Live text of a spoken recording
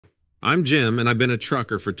I'm Jim, and I've been a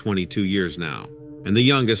trucker for 22 years now, and the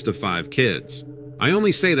youngest of 5 kids. I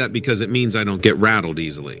only say that because it means I don't get rattled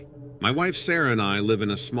easily. My wife Sarah and I live in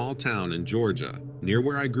a small town in Georgia, near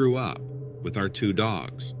where I grew up, with our 2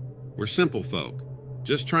 dogs. We're simple folk,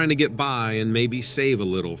 just trying to get by and maybe save a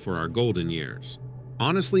little for our golden years.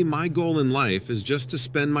 Honestly, my goal in life is just to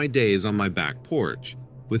spend my days on my back porch,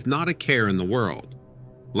 with not a care in the world.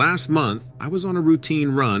 Last month, I was on a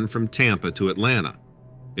routine run from Tampa to Atlanta.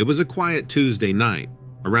 It was a quiet Tuesday night,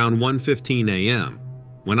 around 1:15 a.m.,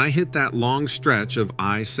 when I hit that long stretch of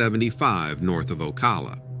I-75 north of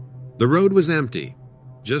Ocala. The road was empty,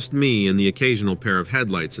 just me and the occasional pair of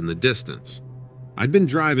headlights in the distance. I'd been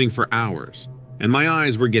driving for hours, and my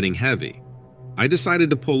eyes were getting heavy. I decided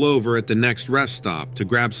to pull over at the next rest stop to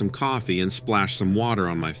grab some coffee and splash some water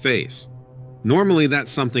on my face. Normally, that's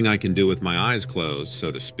something I can do with my eyes closed, so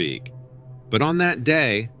to speak. But on that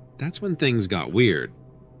day, that's when things got weird.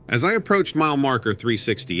 As I approached mile marker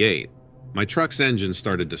 368, my truck's engine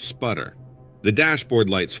started to sputter. The dashboard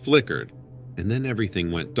lights flickered, and then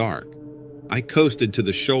everything went dark. I coasted to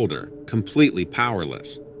the shoulder, completely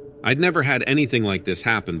powerless. I'd never had anything like this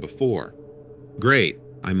happen before. "Great,"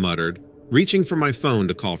 I muttered, reaching for my phone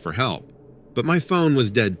to call for help. But my phone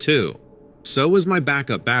was dead too. So was my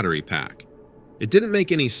backup battery pack. It didn't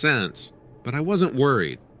make any sense, but I wasn't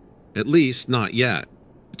worried. At least, not yet.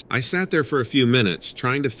 I sat there for a few minutes,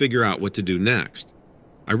 trying to figure out what to do next.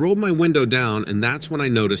 I rolled my window down, and that's when I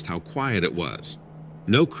noticed how quiet it was.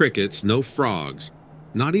 No crickets, no frogs,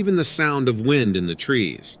 not even the sound of wind in the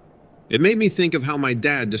trees. It made me think of how my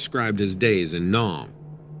dad described his days in Nam.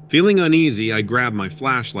 Feeling uneasy, I grabbed my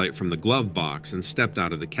flashlight from the glove box and stepped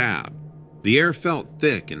out of the cab. The air felt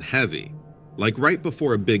thick and heavy, like right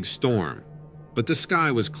before a big storm, but the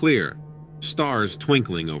sky was clear, stars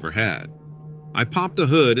twinkling overhead. I popped the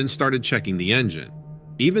hood and started checking the engine,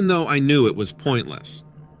 even though I knew it was pointless.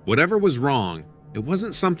 Whatever was wrong, it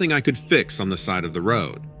wasn't something I could fix on the side of the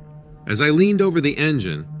road. As I leaned over the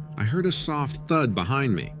engine, I heard a soft thud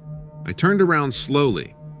behind me. I turned around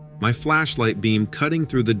slowly, my flashlight beam cutting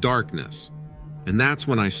through the darkness, and that's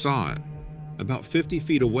when I saw it. About 50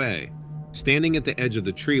 feet away, standing at the edge of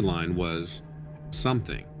the tree line, was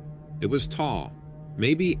something. It was tall,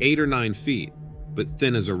 maybe 8 or 9 feet, but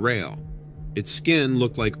thin as a rail. Its skin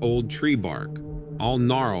looked like old tree bark, all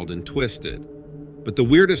gnarled and twisted. But the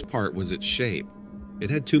weirdest part was its shape. It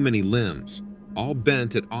had too many limbs, all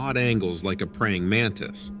bent at odd angles like a praying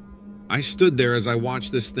mantis. I stood there as I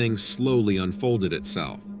watched this thing slowly unfolded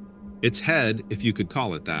itself. Its head, if you could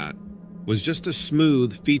call it that, was just a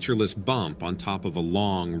smooth, featureless bump on top of a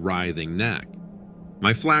long, writhing neck.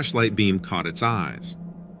 My flashlight beam caught its eyes,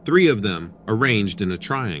 3 of them arranged in a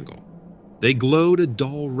triangle. They glowed a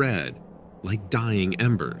dull red, like dying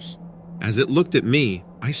embers. As it looked at me,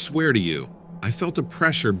 I swear to you, I felt a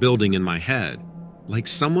pressure building in my head, like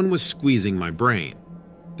someone was squeezing my brain.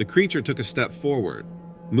 The creature took a step forward,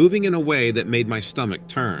 moving in a way that made my stomach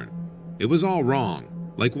turn. It was all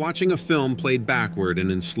wrong, like watching a film played backward and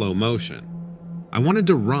in slow motion. I wanted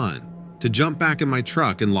to run, to jump back in my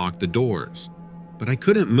truck and lock the doors, but I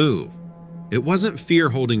couldn't move. It wasn't fear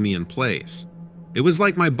holding me in place. It was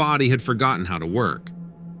like my body had forgotten how to work.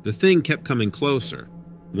 The thing kept coming closer,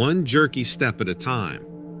 one jerky step at a time.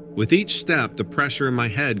 With each step, the pressure in my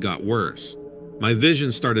head got worse. My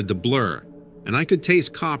vision started to blur, and I could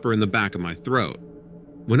taste copper in the back of my throat.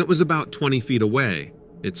 When it was about 20 feet away,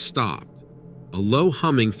 it stopped. A low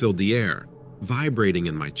humming filled the air, vibrating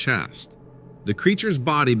in my chest. The creature's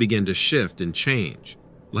body began to shift and change,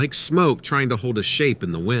 like smoke trying to hold a shape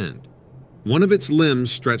in the wind. One of its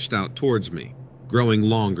limbs stretched out towards me, growing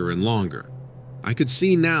longer and longer. I could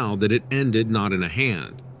see now that it ended not in a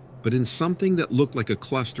hand, but in something that looked like a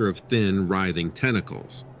cluster of thin, writhing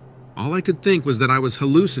tentacles. All I could think was that I was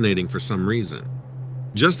hallucinating for some reason.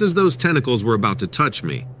 Just as those tentacles were about to touch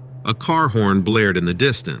me, a car horn blared in the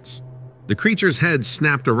distance. The creature's head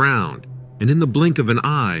snapped around, and in the blink of an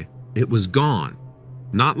eye, it was gone.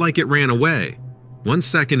 Not like it ran away. One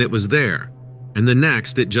second it was there, and the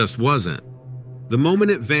next it just wasn't. The moment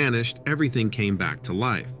it vanished, everything came back to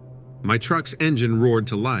life. My truck's engine roared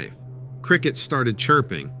to life. Crickets started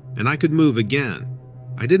chirping, and I could move again.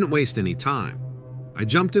 I didn't waste any time. I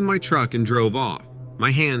jumped in my truck and drove off, my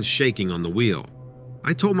hands shaking on the wheel.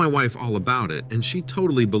 I told my wife all about it, and she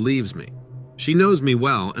totally believes me. She knows me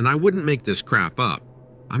well, and I wouldn't make this crap up.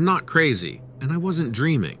 I'm not crazy, and I wasn't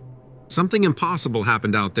dreaming. Something impossible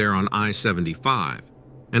happened out there on I-75,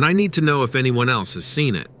 and I need to know if anyone else has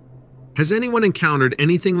seen it. Has anyone encountered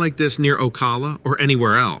anything like this near Ocala or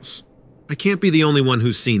anywhere else? I can't be the only one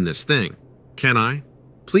who's seen this thing, can I?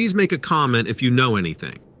 Please make a comment if you know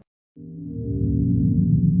anything.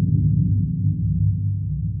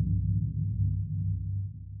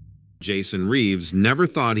 Jason Reeves never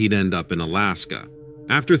thought he'd end up in Alaska.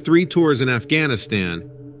 After 3 tours in Afghanistan,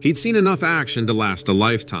 he'd seen enough action to last a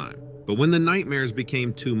lifetime. But when the nightmares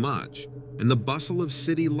became too much and the bustle of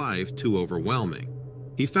city life too overwhelming,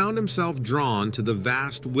 he found himself drawn to the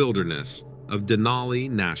vast wilderness of Denali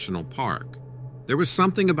National Park. There was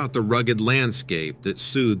something about the rugged landscape that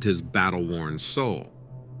soothed his battle-worn soul.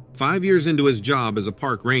 5 years into his job as a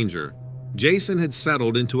park ranger, Jason had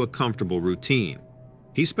settled into a comfortable routine.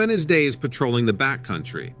 He spent his days patrolling the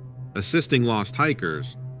backcountry, assisting lost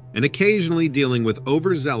hikers, and occasionally dealing with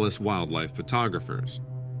overzealous wildlife photographers.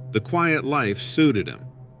 The quiet life suited him,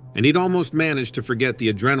 and he'd almost managed to forget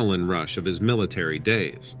the adrenaline rush of his military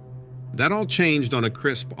days. That all changed on a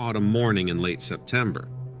crisp autumn morning in late September.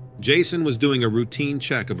 Jason was doing a routine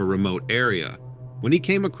check of a remote area when he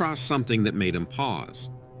came across something that made him pause.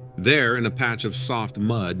 There, in a patch of soft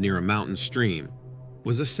mud near a mountain stream,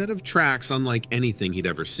 was a set of tracks unlike anything he'd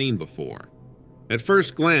ever seen before. At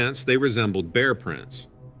first glance, they resembled bear prints,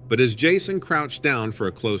 but as Jason crouched down for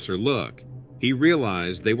a closer look, he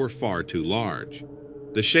realized they were far too large.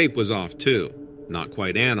 The shape was off too, not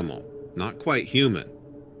quite animal, not quite human.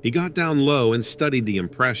 He got down low and studied the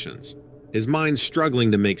impressions, his mind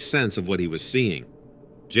struggling to make sense of what he was seeing.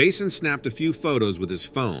 Jason snapped a few photos with his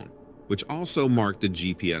phone, which also marked the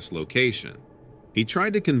GPS location. He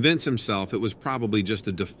tried to convince himself it was probably just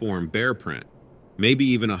a deformed bear print, maybe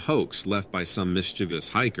even a hoax left by some mischievous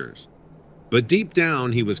hikers. But deep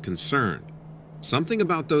down, he was concerned. Something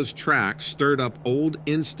about those tracks stirred up old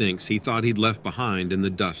instincts he thought he'd left behind in the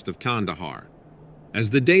dust of Kandahar. As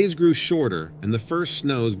the days grew shorter and the first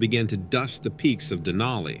snows began to dust the peaks of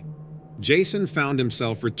Denali, Jason found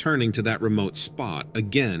himself returning to that remote spot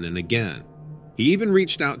again and again. He even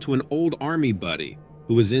reached out to an old army buddy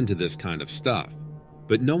who was into this kind of stuff,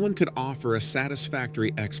 but no one could offer a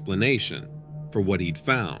satisfactory explanation for what he'd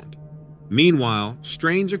found. Meanwhile,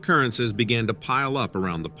 strange occurrences began to pile up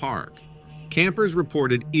around the park. Campers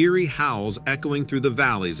reported eerie howls echoing through the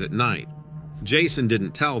valleys at night. Jason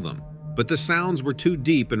didn't tell them, but the sounds were too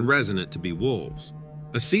deep and resonant to be wolves.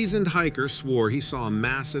 A seasoned hiker swore he saw a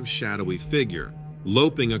massive shadowy figure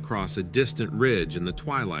loping across a distant ridge in the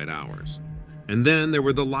twilight hours. And then there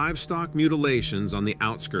were the livestock mutilations on the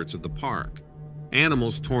outskirts of the park,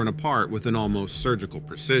 animals torn apart with an almost surgical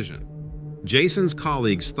precision. Jason's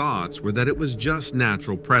colleagues' thoughts were that it was just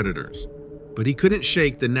natural predators, but he couldn't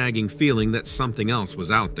shake the nagging feeling that something else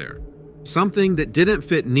was out there, something that didn't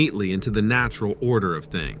fit neatly into the natural order of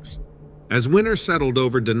things. As winter settled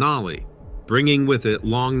over Denali, bringing with it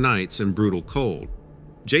long nights and brutal cold,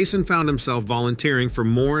 Jason found himself volunteering for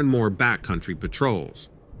more and more backcountry patrols.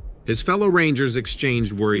 His fellow rangers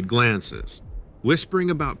exchanged worried glances, whispering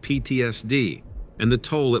about PTSD and the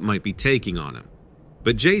toll it might be taking on him.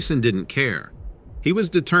 But Jason didn't care. He was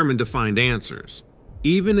determined to find answers,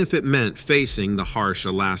 even if it meant facing the harsh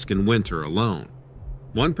Alaskan winter alone.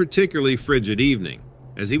 One particularly frigid evening,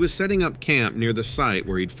 as he was setting up camp near the site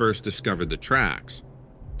where he'd first discovered the tracks,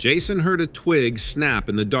 Jason heard a twig snap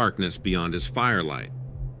in the darkness beyond his firelight.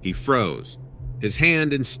 He froze, his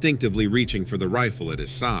hand instinctively reaching for the rifle at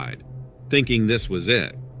his side, thinking this was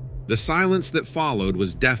it. The silence that followed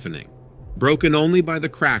was deafening, broken only by the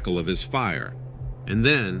crackle of his fire. And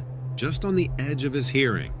then, just on the edge of his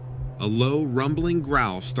hearing, a low, rumbling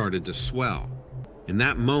growl started to swell. In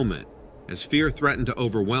that moment, as fear threatened to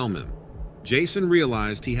overwhelm him, Jason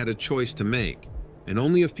realized he had a choice to make, and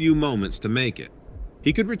only a few moments to make it.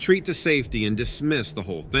 He could retreat to safety and dismiss the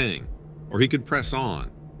whole thing, or he could press on,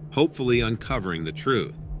 hopefully uncovering the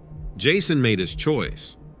truth. Jason made his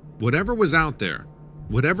choice. Whatever was out there,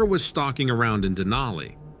 whatever was stalking around in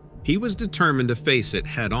Denali, he was determined to face it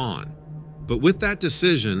head-on. But with that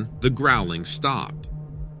decision, the growling stopped.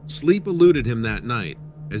 Sleep eluded him that night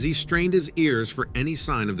as he strained his ears for any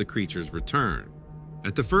sign of the creature's return.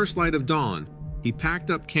 At the first light of dawn, he packed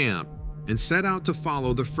up camp and set out to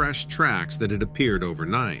follow the fresh tracks that had appeared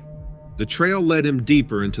overnight. The trail led him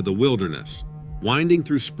deeper into the wilderness, winding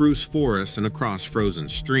through spruce forests and across frozen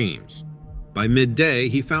streams. By midday,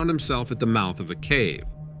 he found himself at the mouth of a cave,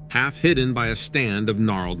 half hidden by a stand of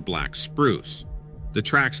gnarled black spruce. The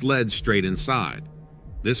tracks led straight inside.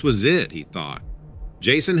 This was it, he thought.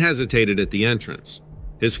 Jason hesitated at the entrance,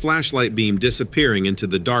 his flashlight beam disappearing into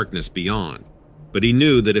the darkness beyond. But he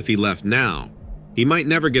knew that if he left now, he might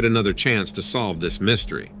never get another chance to solve this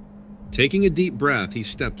mystery. Taking a deep breath, he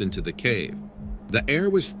stepped into the cave. The air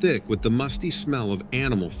was thick with the musty smell of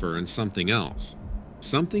animal fur and something else,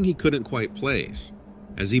 something he couldn't quite place.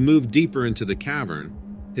 As he moved deeper into the cavern,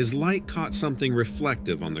 his light caught something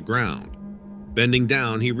reflective on the ground. Bending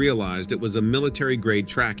down, he realized it was a military-grade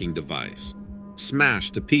tracking device,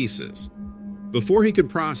 smashed to pieces. Before he could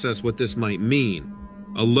process what this might mean,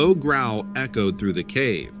 a low growl echoed through the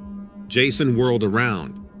cave. Jason whirled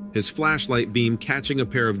around, his flashlight beam catching a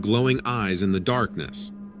pair of glowing eyes in the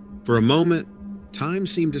darkness. For a moment, time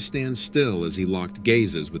seemed to stand still as he locked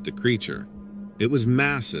gazes with the creature. It was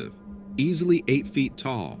massive, easily 8 feet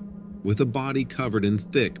tall, with a body covered in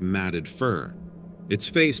thick, matted fur. Its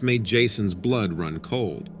face made Jason's blood run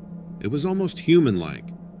cold. It was almost human-like,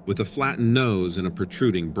 with a flattened nose and a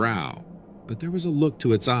protruding brow, but there was a look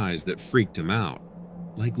to its eyes that freaked him out,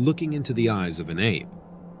 like looking into the eyes of an ape.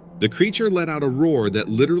 The creature let out a roar that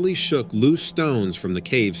literally shook loose stones from the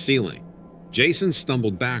cave ceiling. Jason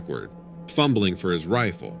stumbled backward, fumbling for his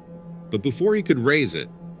rifle, but before he could raise it,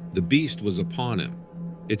 the beast was upon him.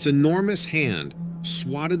 Its enormous hand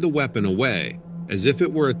swatted the weapon away as if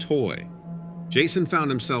it were a toy. Jason found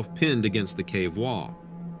himself pinned against the cave wall,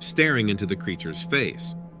 staring into the creature's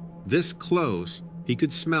face. This close, he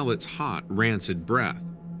could smell its hot, rancid breath.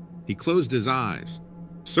 He closed his eyes,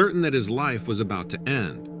 certain that his life was about to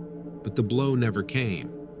end, but the blow never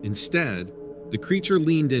came. Instead, the creature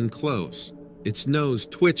leaned in close, its nose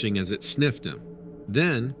twitching as it sniffed him.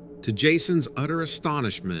 Then, to Jason's utter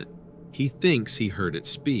astonishment, he thinks he heard it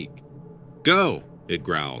speak. "Go!" it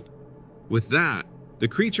growled. With that, the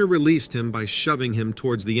creature released him by shoving him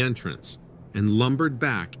towards the entrance and lumbered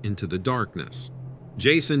back into the darkness.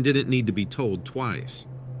 Jason didn't need to be told twice.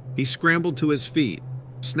 He scrambled to his feet,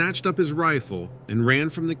 snatched up his rifle, and ran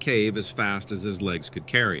from the cave as fast as his legs could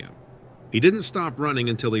carry him. He didn't stop running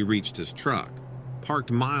until he reached his truck,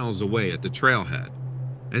 parked miles away at the trailhead.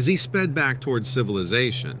 As he sped back towards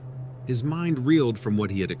civilization, his mind reeled from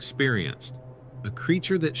what he had experienced. A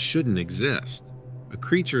creature that shouldn't exist. A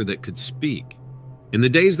creature that could speak. In the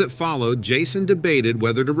days that followed, Jason debated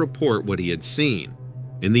whether to report what he had seen.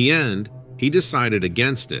 In the end, he decided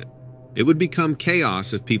against it. It would become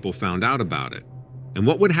chaos if people found out about it. And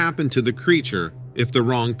what would happen to the creature if the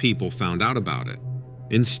wrong people found out about it?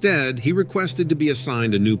 Instead, he requested to be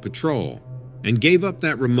assigned a new patrol and gave up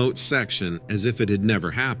that remote section as if it had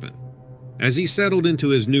never happened. As he settled into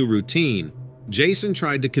his new routine, Jason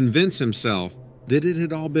tried to convince himself that it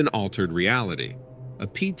had all been altered reality, a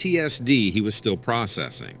PTSD he was still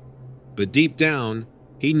processing. But deep down,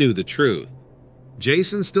 he knew the truth.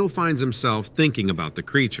 Jason still finds himself thinking about the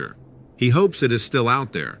creature. He hopes it is still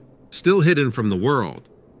out there, still hidden from the world,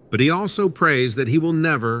 but he also prays that he will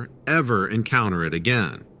never, ever encounter it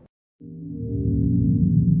again.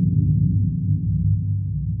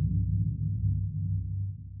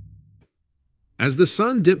 As the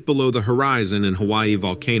sun dipped below the horizon in Hawaii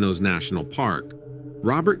Volcanoes National Park,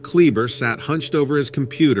 Robert Kleber sat hunched over his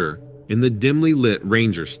computer in the dimly lit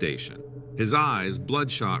ranger station. His eyes,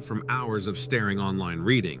 bloodshot from hours of staring online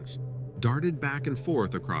readings, darted back and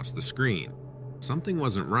forth across the screen. Something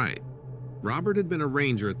wasn't right. Robert had been a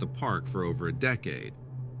ranger at the park for over a decade,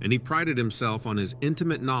 and he prided himself on his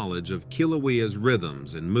intimate knowledge of Kilauea's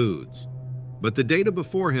rhythms and moods. But the data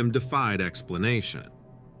before him defied explanation.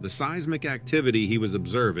 The seismic activity he was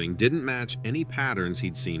observing didn't match any patterns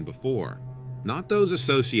he'd seen before. Not those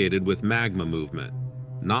associated with magma movement,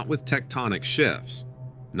 not with tectonic shifts,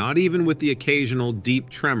 not even with the occasional deep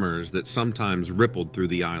tremors that sometimes rippled through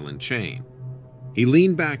the island chain. He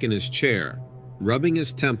leaned back in his chair, rubbing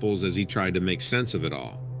his temples as he tried to make sense of it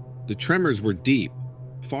all. The tremors were deep,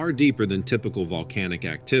 far deeper than typical volcanic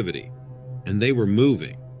activity, and they were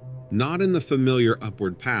moving, not in the familiar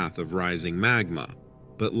upward path of rising magma,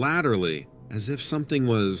 but laterally, as if something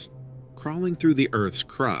was crawling through the Earth's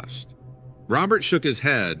crust. Robert shook his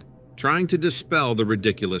head, trying to dispel the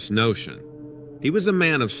ridiculous notion. He was a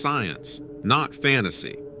man of science, not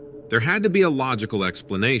fantasy. There had to be a logical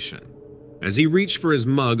explanation. As he reached for his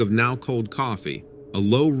mug of now-cold coffee, a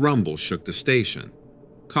low rumble shook the station.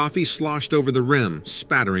 Coffee sloshed over the rim,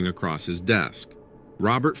 spattering across his desk.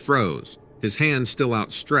 Robert froze, his hand still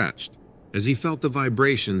outstretched, as he felt the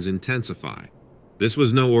vibrations intensify. This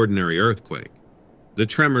was no ordinary earthquake. The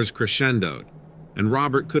tremors crescendoed, and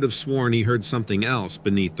Robert could have sworn he heard something else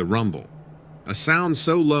beneath the rumble. A sound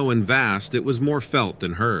so low and vast it was more felt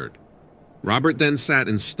than heard. Robert then sat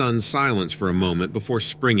in stunned silence for a moment before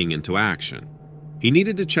springing into action. He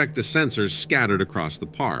needed to check the sensors scattered across the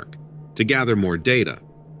park, to gather more data.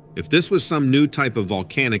 If this was some new type of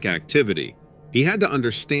volcanic activity, he had to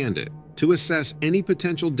understand it, to assess any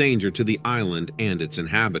potential danger to the island and its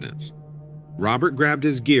inhabitants. Robert grabbed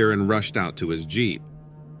his gear and rushed out to his Jeep.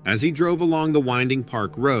 As he drove along the winding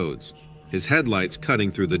park roads, his headlights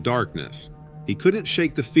cutting through the darkness, he couldn't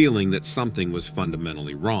shake the feeling that something was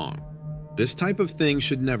fundamentally wrong. This type of thing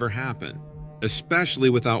should never happen, especially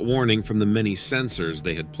without warning from the many sensors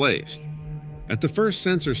they had placed. At the first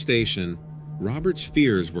sensor station, Robert's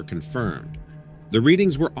fears were confirmed. The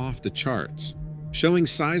readings were off the charts, showing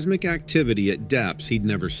seismic activity at depths he'd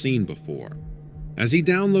never seen before. As he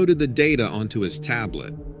downloaded the data onto his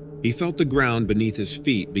tablet, he felt the ground beneath his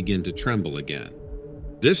feet begin to tremble again.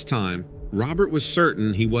 This time, Robert was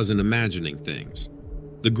certain he wasn't imagining things.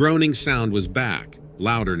 The groaning sound was back,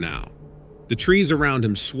 louder now. The trees around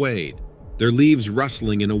him swayed, their leaves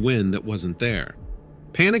rustling in a wind that wasn't there.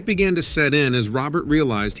 Panic began to set in as Robert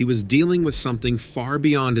realized he was dealing with something far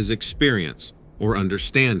beyond his experience or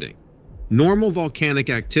understanding. Normal volcanic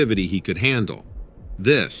activity he could handle.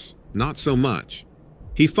 This, not so much.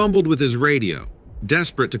 He fumbled with his radio,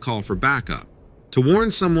 desperate to call for backup, to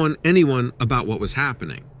warn anyone about what was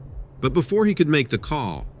happening. But before he could make the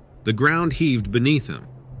call, the ground heaved beneath him.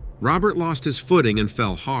 Robert lost his footing and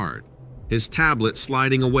fell hard, his tablet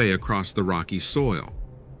sliding away across the rocky soil.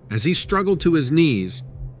 As he struggled to his knees,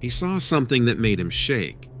 he saw something that made him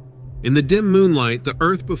shake. In the dim moonlight, the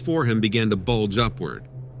earth before him began to bulge upward,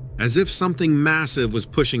 as if something massive was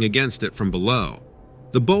pushing against it from below.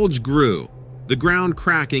 The bulge grew, the ground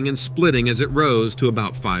cracking and splitting as it rose to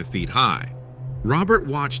about 5 feet high. Robert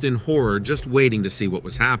watched in horror, just waiting to see what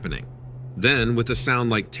was happening. Then, with a sound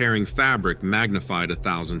like tearing fabric magnified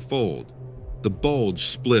 1,000-fold, the bulge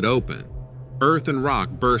split open. Earth and rock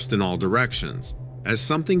burst in all directions, as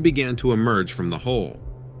something began to emerge from the hole.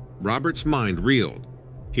 Robert's mind reeled.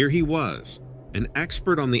 Here he was, an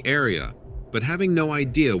expert on the area, but having no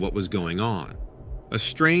idea what was going on. A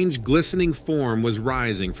strange, glistening form was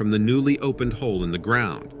rising from the newly opened hole in the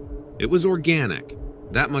ground. It was organic,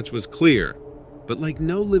 that much was clear, but like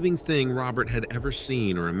no living thing Robert had ever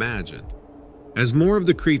seen or imagined. As more of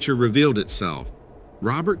the creature revealed itself,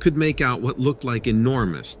 Robert could make out what looked like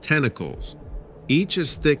enormous tentacles, each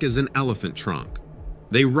as thick as an elephant trunk.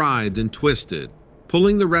 They writhed and twisted,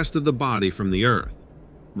 pulling the rest of the body from the earth.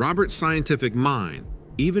 Robert's scientific mind,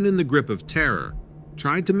 even in the grip of terror,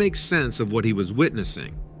 tried to make sense of what he was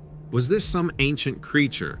witnessing. Was this some ancient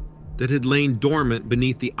creature that had lain dormant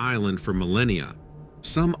beneath the island for millennia?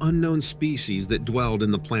 Some unknown species that dwelled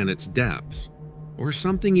in the planet's depths? Or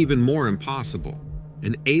something even more impossible,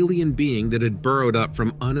 an alien being that had burrowed up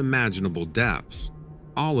from unimaginable depths?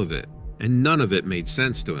 All of it, and none of it made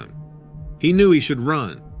sense to him. He knew he should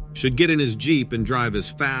run, should get in his Jeep and drive as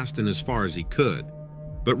fast and as far as he could.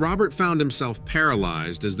 But Robert found himself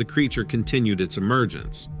paralyzed as the creature continued its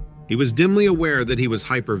emergence. He was dimly aware that he was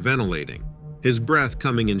hyperventilating, his breath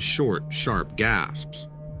coming in short, sharp gasps.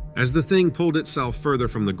 As the thing pulled itself further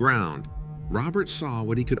from the ground, Robert saw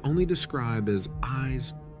what he could only describe as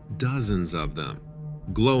eyes, dozens of them,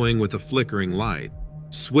 glowing with a flickering light,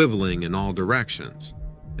 swiveling in all directions.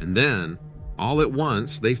 And then, all at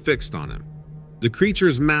once, they fixed on him. The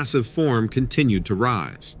creature's massive form continued to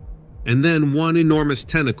rise, and then one enormous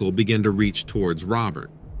tentacle began to reach towards Robert.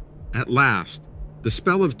 At last, the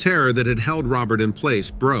spell of terror that had held Robert in place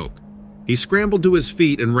broke. He scrambled to his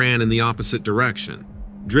feet and ran in the opposite direction,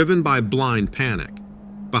 driven by blind panic.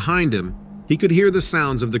 Behind him, he could hear the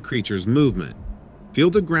sounds of the creature's movement, feel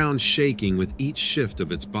the ground shaking with each shift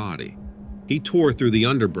of its body. He tore through the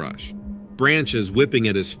underbrush, branches whipping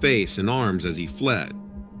at his face and arms as he fled.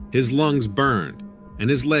 His lungs burned, and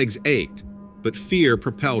his legs ached, but fear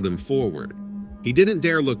propelled him forward. He didn't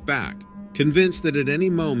dare look back, convinced that at any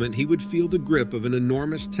moment he would feel the grip of an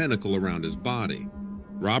enormous tentacle around his body.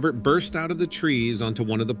 Robert burst out of the trees onto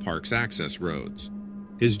one of the park's access roads.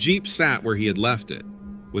 His Jeep sat where he had left it.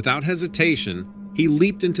 Without hesitation, he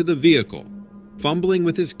leaped into the vehicle, fumbling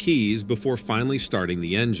with his keys before finally starting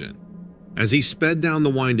the engine. As he sped down the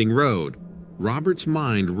winding road, Robert's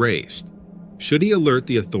mind raced. Should he alert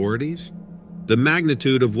the authorities? The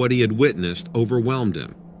magnitude of what he had witnessed overwhelmed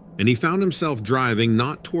him, and he found himself driving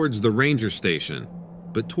not towards the ranger station,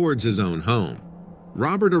 but towards his own home.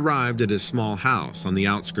 Robert arrived at his small house on the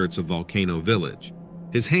outskirts of Volcano Village,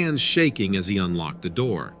 his hands shaking as he unlocked the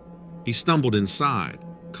door. He stumbled inside,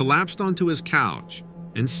 collapsed onto his couch,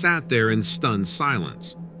 and sat there in stunned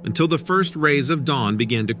silence until the first rays of dawn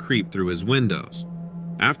began to creep through his windows.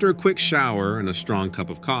 After a quick shower and a strong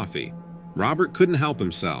cup of coffee, Robert couldn't help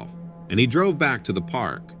himself, and he drove back to the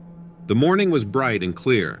park. The morning was bright and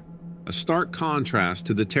clear, a stark contrast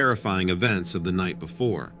to the terrifying events of the night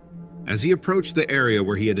before. As he approached the area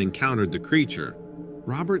where he had encountered the creature,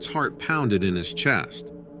 Robert's heart pounded in his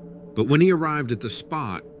chest. But when he arrived at the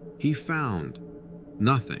spot, he found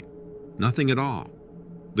nothing. Nothing at all.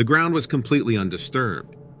 The ground was completely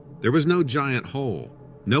undisturbed. There was no giant hole,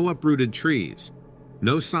 no uprooted trees,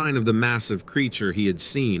 no sign of the massive creature he had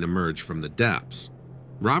seen emerge from the depths.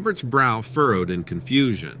 Robert's brow furrowed in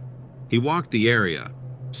confusion. He walked the area,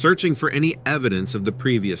 searching for any evidence of the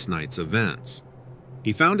previous night's events.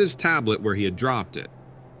 He found his tablet where he had dropped it.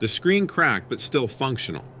 The screen cracked but still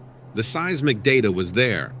functional. The seismic data was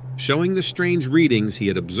there, showing the strange readings he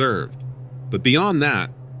had observed. But beyond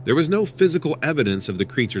that, there was no physical evidence of the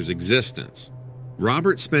creature's existence.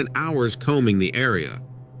 Robert spent hours combing the area,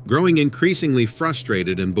 growing increasingly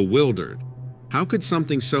frustrated and bewildered. How could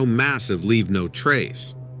something so massive leave no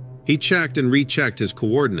trace? He checked and rechecked his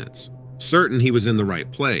coordinates, certain he was in the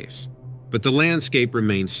right place. But the landscape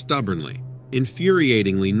remained stubbornly,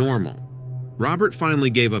 infuriatingly normal. Robert finally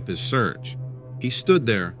gave up his search. He stood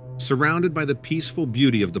there, surrounded by the peaceful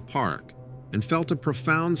beauty of the park, and felt a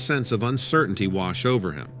profound sense of uncertainty wash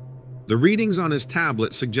over him. The readings on his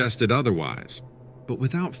tablet suggested otherwise, but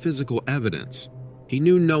without physical evidence, he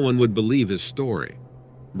knew no one would believe his story.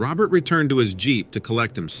 Robert returned to his Jeep to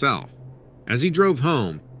collect himself. As he drove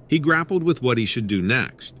home, he grappled with what he should do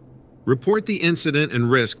next. Report the incident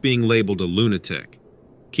and risk being labeled a lunatic.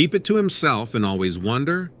 Keep it to himself and always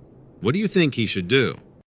wonder, what do you think he should do?